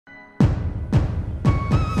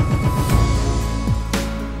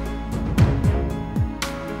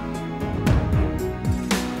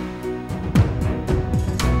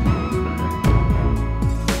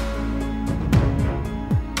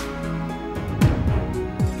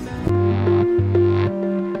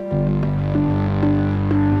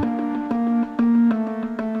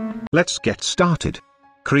Let's get started.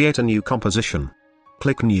 Create a new composition.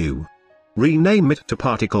 Click New. Rename it to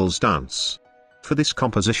Particles Dance. For this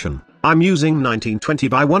composition, I'm using 1920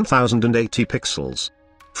 by 1080 pixels.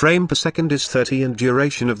 Frame per second is 30 and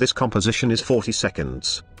duration of this composition is 40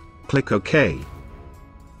 seconds. Click OK.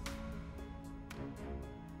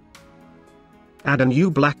 Add a new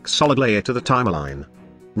black solid layer to the timeline.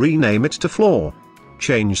 Rename it to Floor.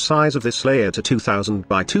 Change size of this layer to 2000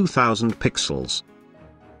 by 2000 pixels.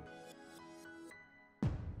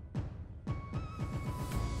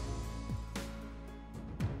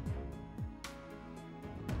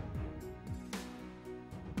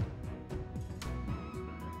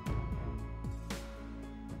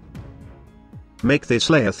 Make this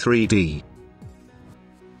layer 3D.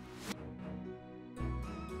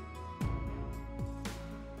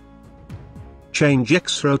 Change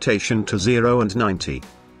X rotation to 0 and 90.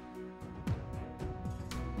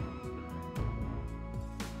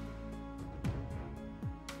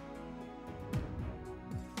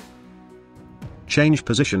 Change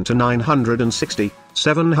position to 960,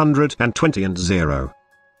 720 and 0.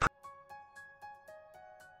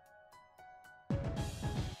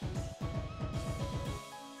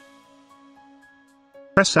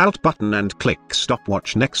 Press Alt button and click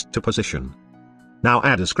stopwatch next to position. Now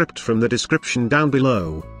add a script from the description down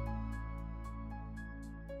below.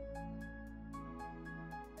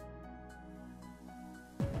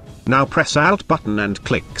 Now press Alt button and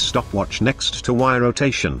click stopwatch next to Y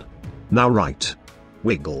rotation. Now right.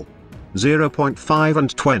 Wiggle. 0.5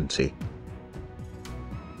 and 20.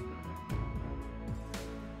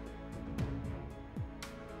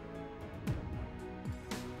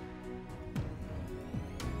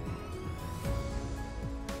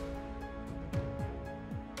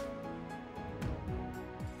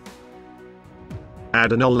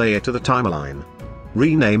 Add a null layer to the timeline.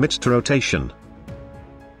 Rename it to Rotation.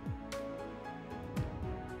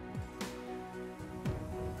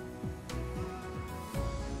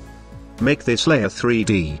 Make this layer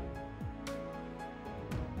 3D.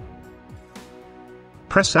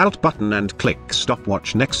 Press Alt button and click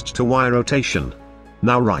stopwatch next to Y rotation.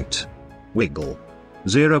 Now right. Wiggle.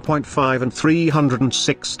 0.5 and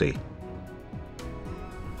 360.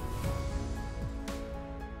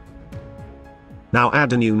 Now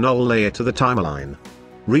add a new null layer to the timeline.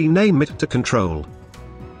 Rename it to Control.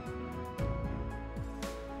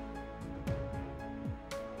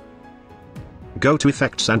 Go to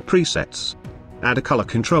Effects and Presets. Add a color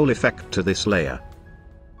control effect to this layer.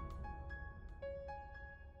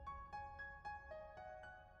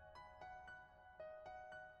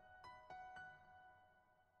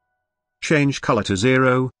 Change color to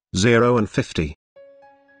 0, 0 and 50.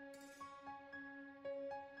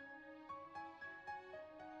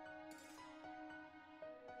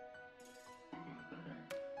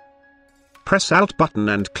 Press Alt button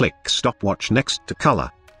and click stopwatch next to color.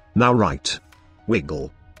 Now right.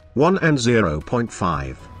 Wiggle. 1 and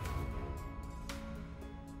 0.5.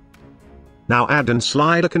 Now add and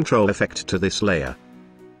slide a control effect to this layer.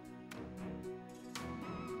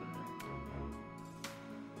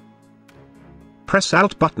 Press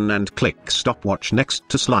Alt button and click stopwatch next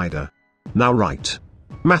to slider. Now right.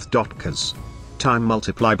 Math.cos. Time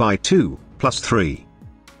multiply by 2, plus 3.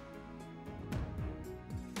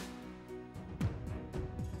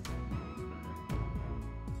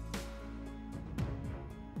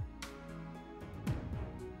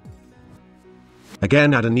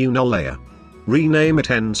 Again add a new null layer. Rename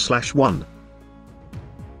it n/1.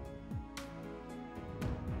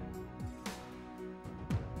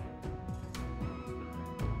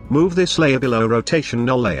 Move this layer below rotation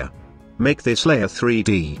null layer. Make this layer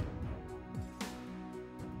 3D.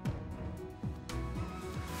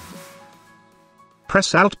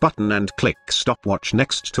 Press Alt button and click stopwatch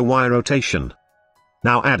next to Y rotation.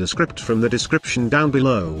 Now add a script from the description down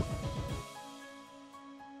below.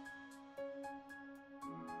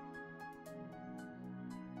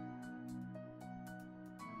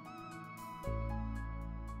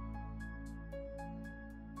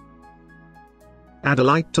 Add a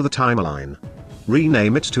light to the timeline.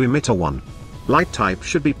 Rename it to Emitter 1. Light type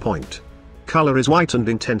should be point. Color is white and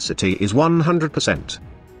intensity is 100%.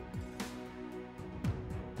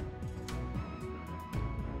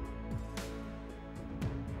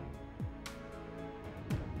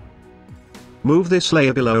 Move this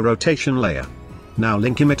layer below rotation layer. Now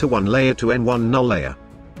link Emitter 1 layer to N1 null layer.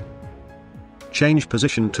 Change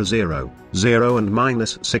position to 0, 0 and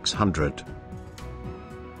 -600.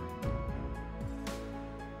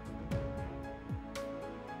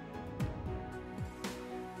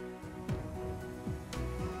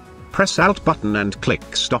 Press Alt button and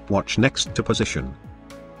click stopwatch next to position.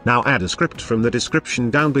 Now add a script from the description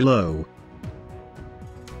down below.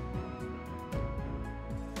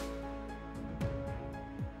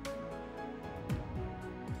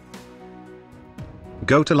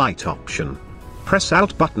 Go to Light option. Press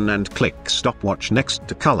Alt button and click Stopwatch next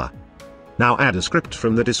to Color. Now add a script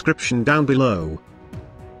from the description down below.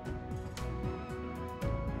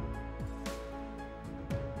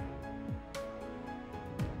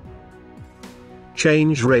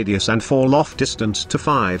 Change radius and fall off distance to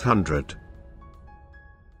 500.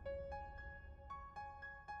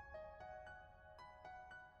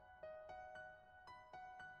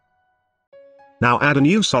 Now add a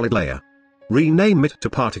new solid layer. Rename it to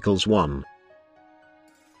Particles 1.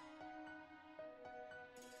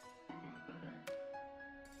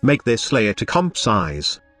 Make this layer to comp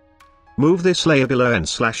size. Move this layer below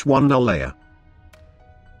n/1 null layer.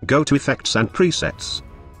 Go to Effects and Presets.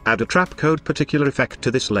 Add a Trapcode particular effect to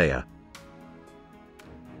this layer.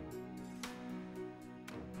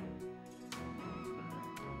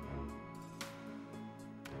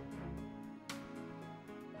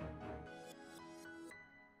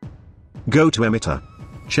 Go to Emitter.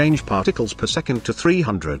 Change particles per second to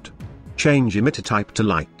 300. Change emitter type to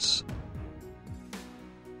lights.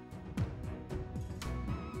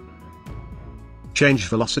 Change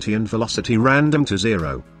velocity and velocity random to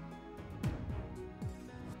 0.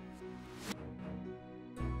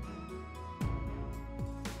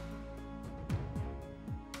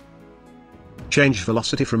 Change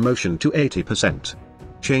velocity from motion to 80%.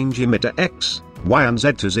 Change emitter X, Y and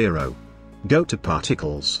Z to 0. Go to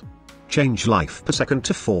Particles. Change life per second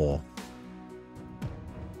to 4.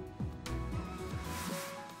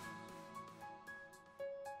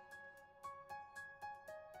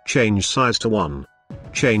 Change size to 1.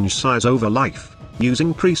 Change size over life,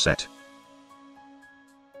 using preset.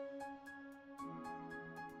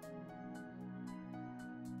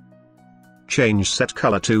 Change set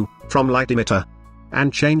color to, from light emitter.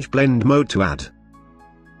 And change blend mode to add.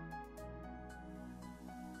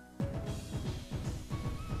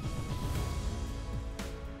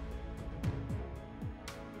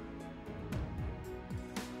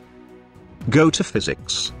 Go to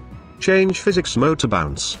Physics. Change Physics mode to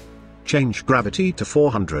bounce. Change gravity to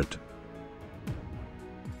 400.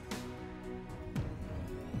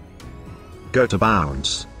 Go to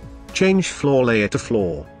Bounce. Change floor layer to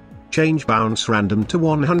floor. Change bounce random to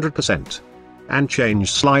 100%. And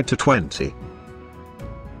change slide to 20.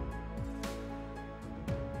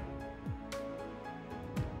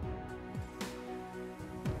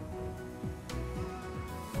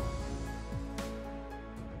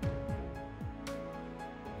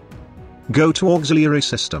 Go to Auxiliary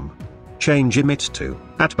System. Change Emit to,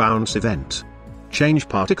 at Bounce Event. Change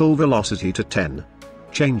Particle Velocity to 10.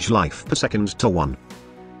 Change Life per second to 1.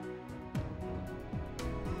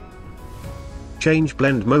 Change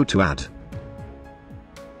Blend Mode to add.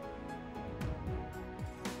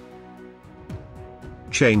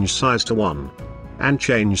 Change Size to 1. And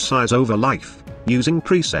change Size over Life, using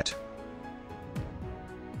preset.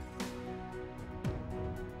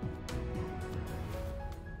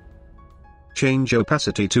 Change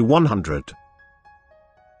opacity to 100.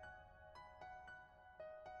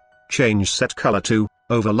 Change set color to,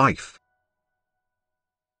 over life.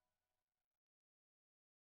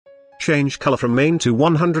 Change color from main to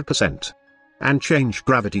 100%. And change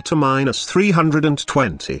gravity to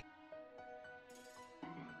 -320.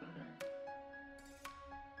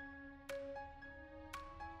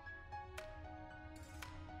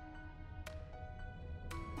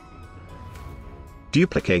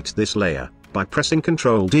 Duplicate this layer by pressing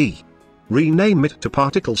Ctrl D. Rename it to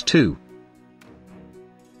Particles 2.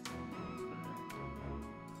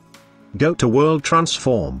 Go to World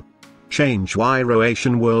Transform. Change Y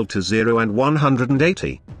rotation world to 0 and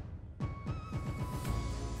 180.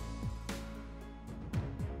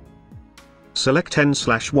 Select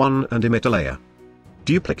n/1 and emit a layer.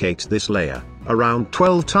 Duplicate this layer around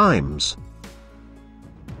 12 times.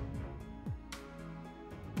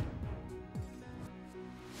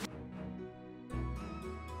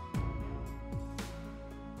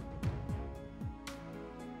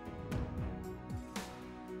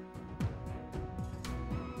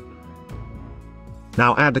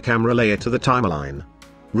 Now add a camera layer to the timeline.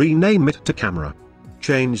 Rename it to Camera.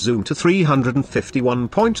 Change zoom to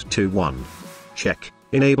 351.21. Check,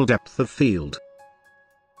 enable depth of field.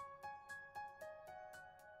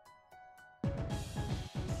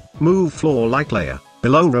 Move floor light layer,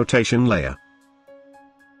 below rotation layer.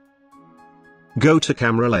 Go to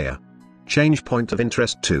camera layer. Change point of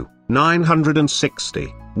interest to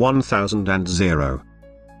 960, 1000 and 0.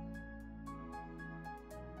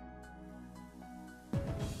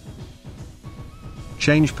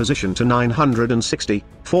 Change position to 960,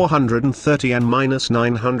 430 and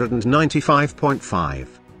 -995.5.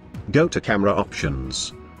 Go to camera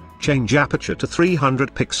options. Change aperture to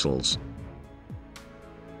 300 pixels.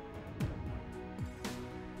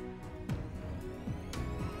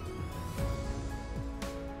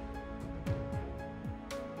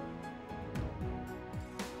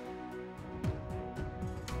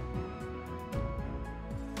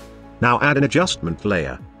 Now add an adjustment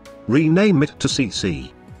layer. Rename it to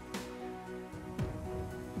CC.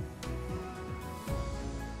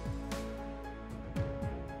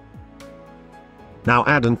 Now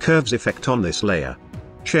add an curves effect on this layer.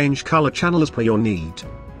 Change color channel as per your need.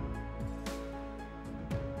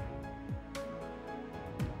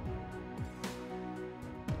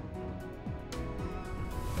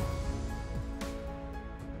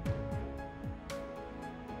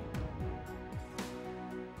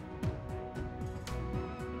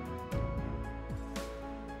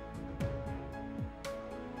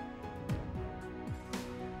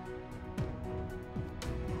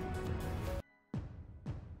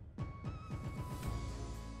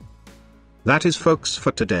 That is folks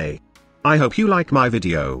for today. I hope you like my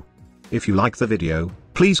video. If you like the video,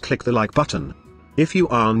 please click the like button. If you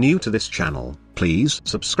are new to this channel, please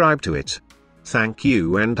subscribe to it. Thank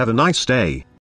you and have a nice day.